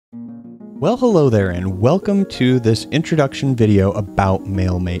Well, hello there, and welcome to this introduction video about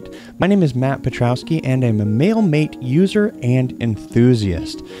MailMate. My name is Matt Petrowski, and I'm a MailMate user and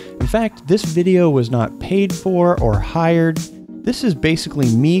enthusiast. In fact, this video was not paid for or hired. This is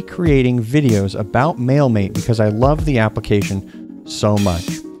basically me creating videos about MailMate because I love the application so much.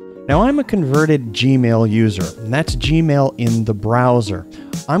 Now, I'm a converted Gmail user, and that's Gmail in the browser.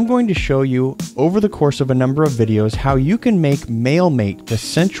 I'm going to show you over the course of a number of videos how you can make MailMate the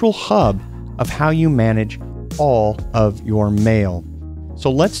central hub of how you manage all of your mail. So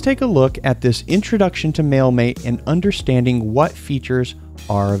let's take a look at this introduction to MailMate and understanding what features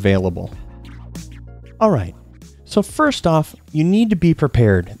are available. All right, so first off, you need to be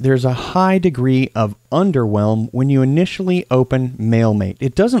prepared. There's a high degree of underwhelm when you initially open MailMate.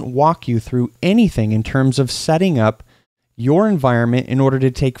 It doesn't walk you through anything in terms of setting up your environment in order to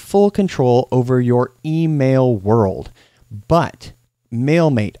take full control over your email world. But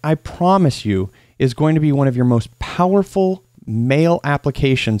MailMate, I promise you, is going to be one of your most powerful mail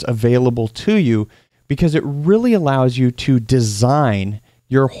applications available to you because it really allows you to design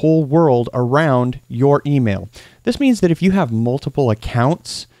your whole world around your email. This means that if you have multiple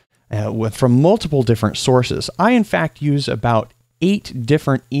accounts from multiple different sources, I in fact use about 8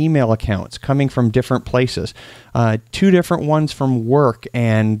 different email accounts coming from different places, 2 different ones from work,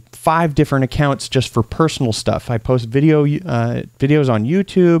 and 5 different accounts just for personal stuff. I post videos on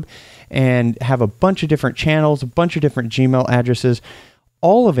YouTube and have a bunch of different channels, a bunch of different Gmail addresses.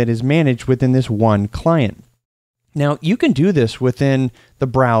 All of it is managed within this one client. Now, you can do this within the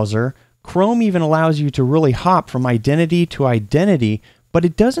browser. Chrome even allows you to really hop from identity to identity, but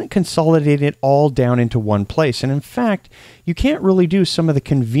it doesn't consolidate it all down into one place. And in fact, you can't really do some of the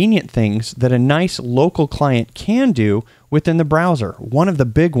convenient things that a nice local client can do within the browser. One of the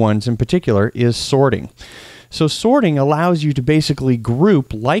big ones in particular is sorting. So sorting allows you to basically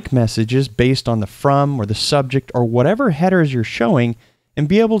group like messages based on the from or the subject or whatever headers you're showing and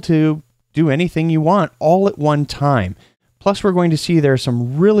be able to do anything you want all at one time. Plus, we're going to see there are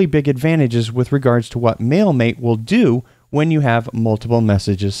some really big advantages with regards to what MailMate will do when you have multiple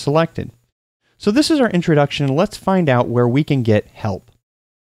messages selected. So this is our introduction. Let's find out where we can get help.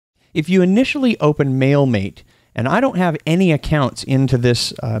 If you initially open MailMate, and I don't have any accounts into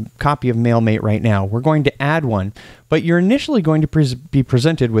this copy of MailMate right now, we're going to add one, but you're initially going to be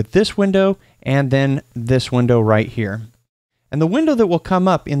presented with this window and then this window right here. And the window that will come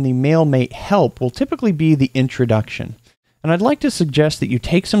up in the MailMate help will typically be the introduction. And I'd like to suggest that you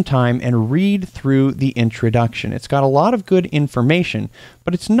take some time and read through the introduction. It's got a lot of good information,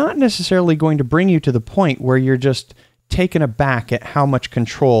 but it's not necessarily going to bring you to the point where you're just taken aback at how much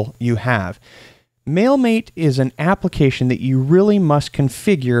control you have. MailMate is an application that you really must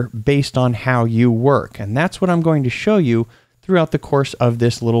configure based on how you work. And that's what I'm going to show you throughout the course of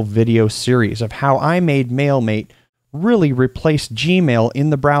this little video series of how I made MailMate really replace Gmail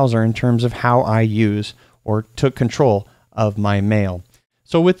in the browser in terms of how I use or took control of my mail.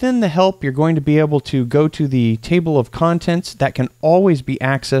 So within the help, you're going to be able to go to the table of contents that can always be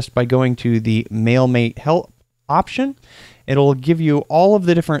accessed by going to the MailMate help option. It'll give you all of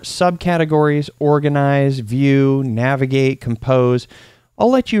the different subcategories: organize, view, navigate, compose.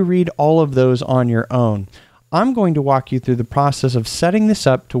 I'll let you read all of those on your own. I'm going to walk you through the process of setting this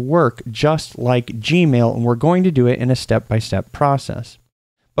up to work just like Gmail, and we're going to do it in a step-by-step process.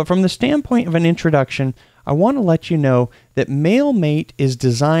 But from the standpoint of an introduction, I want to let you know that MailMate is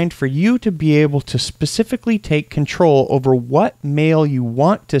designed for you to be able to specifically take control over what mail you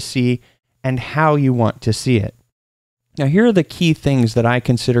want to see and how you want to see it. Now, here are the key things that I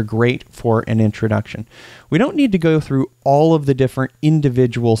consider great for an introduction. We don't need to go through all of the different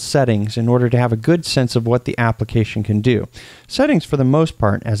individual settings in order to have a good sense of what the application can do. Settings, for the most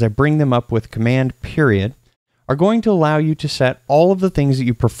part, as I bring them up with Command period, are going to allow you to set all of the things that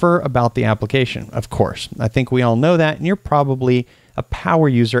you prefer about the application. Of course, I think we all know that, and you're probably a power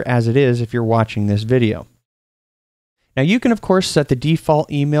user as it is if you're watching this video. Now, you can, of course, set the default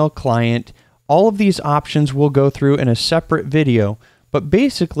email client. All of these options we'll go through in a separate video, but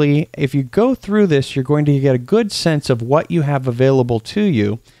basically, if you go through this, you're going to get a good sense of what you have available to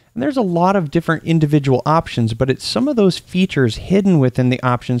you. And there's a lot of different individual options, but it's some of those features hidden within the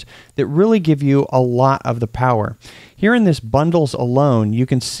options that really give you a lot of the power. Here in this bundles alone, you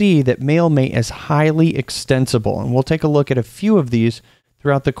can see that MailMate is highly extensible, and we'll take a look at a few of these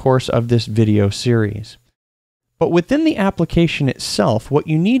throughout the course of this video series. But within the application itself, what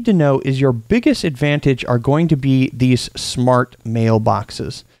you need to know is your biggest advantage are going to be these smart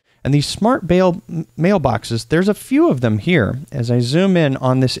mailboxes. And these smart mailboxes, there's a few of them here. As I zoom in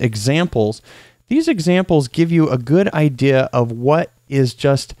on this examples, these examples give you a good idea of what is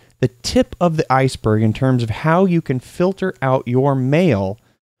just the tip of the iceberg in terms of how you can filter out your mail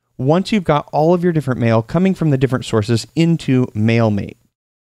once you've got all of your different mail coming from the different sources into MailMate.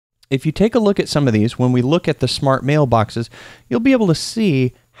 If you take a look at some of these, when we look at the smart mailboxes, you'll be able to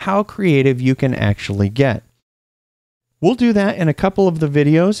see how creative you can actually get. We'll do that in a couple of the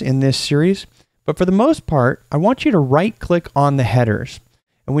videos in this series, but for the most part, I want you to right-click on the headers.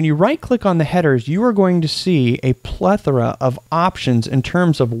 And when you right-click on the headers, you are going to see a plethora of options in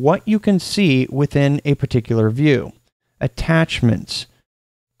terms of what you can see within a particular view. Attachments,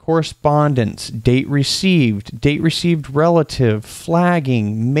 correspondence, date received relative,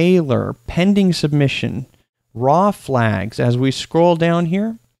 flagging, mailer, pending submission, raw flags. As we scroll down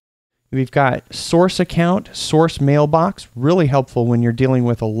here, we've got source account, source mailbox, really helpful when you're dealing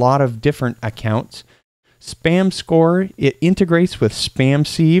with a lot of different accounts. Spam score, it integrates with Spam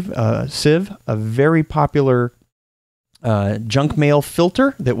Sieve, a very popular junk mail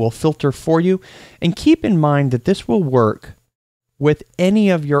filter that will filter for you. And keep in mind that this will work with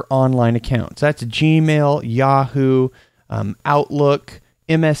any of your online accounts. That's Gmail, Yahoo, Outlook,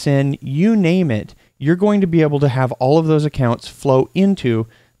 MSN, you name it. You're going to be able to have all of those accounts flow into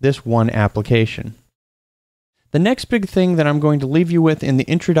this one application. The next big thing that I'm going to leave you with in the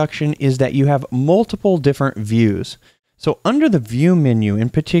introduction is that you have multiple different views. So under the view menu in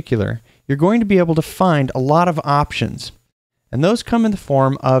particular, you're going to be able to find a lot of options. And those come in the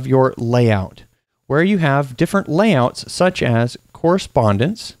form of your layout, where you have different layouts such as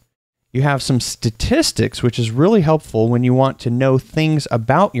correspondence. You have some statistics, which is really helpful when you want to know things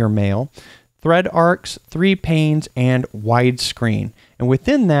about your mail, thread arcs, 3 panes, and widescreen. And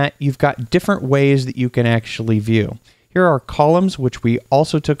within that, you've got different ways that you can actually view. Here are columns, which we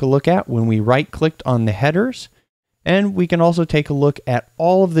also took a look at when we right-clicked on the headers. And we can also take a look at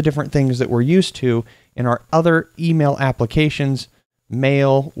all of the different things that we're used to in our other email applications,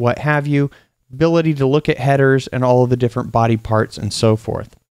 mail, what have you, ability to look at headers and all of the different body parts and so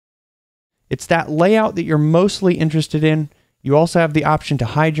forth. It's that layout that you're mostly interested in. You also have the option to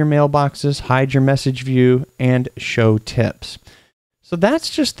hide your mailboxes, hide your message view, and show tips. So that's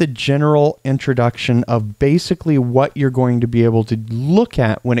just the general introduction of basically what you're going to be able to look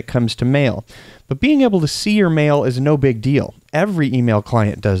at when it comes to mail. But being able to see your mail is no big deal. Every email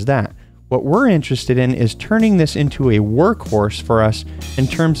client does that. What we're interested in is turning this into a workhorse for us in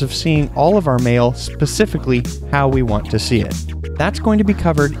terms of seeing all of our mail specifically how we want to see it. That's going to be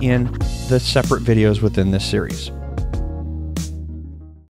covered in the separate videos within this series.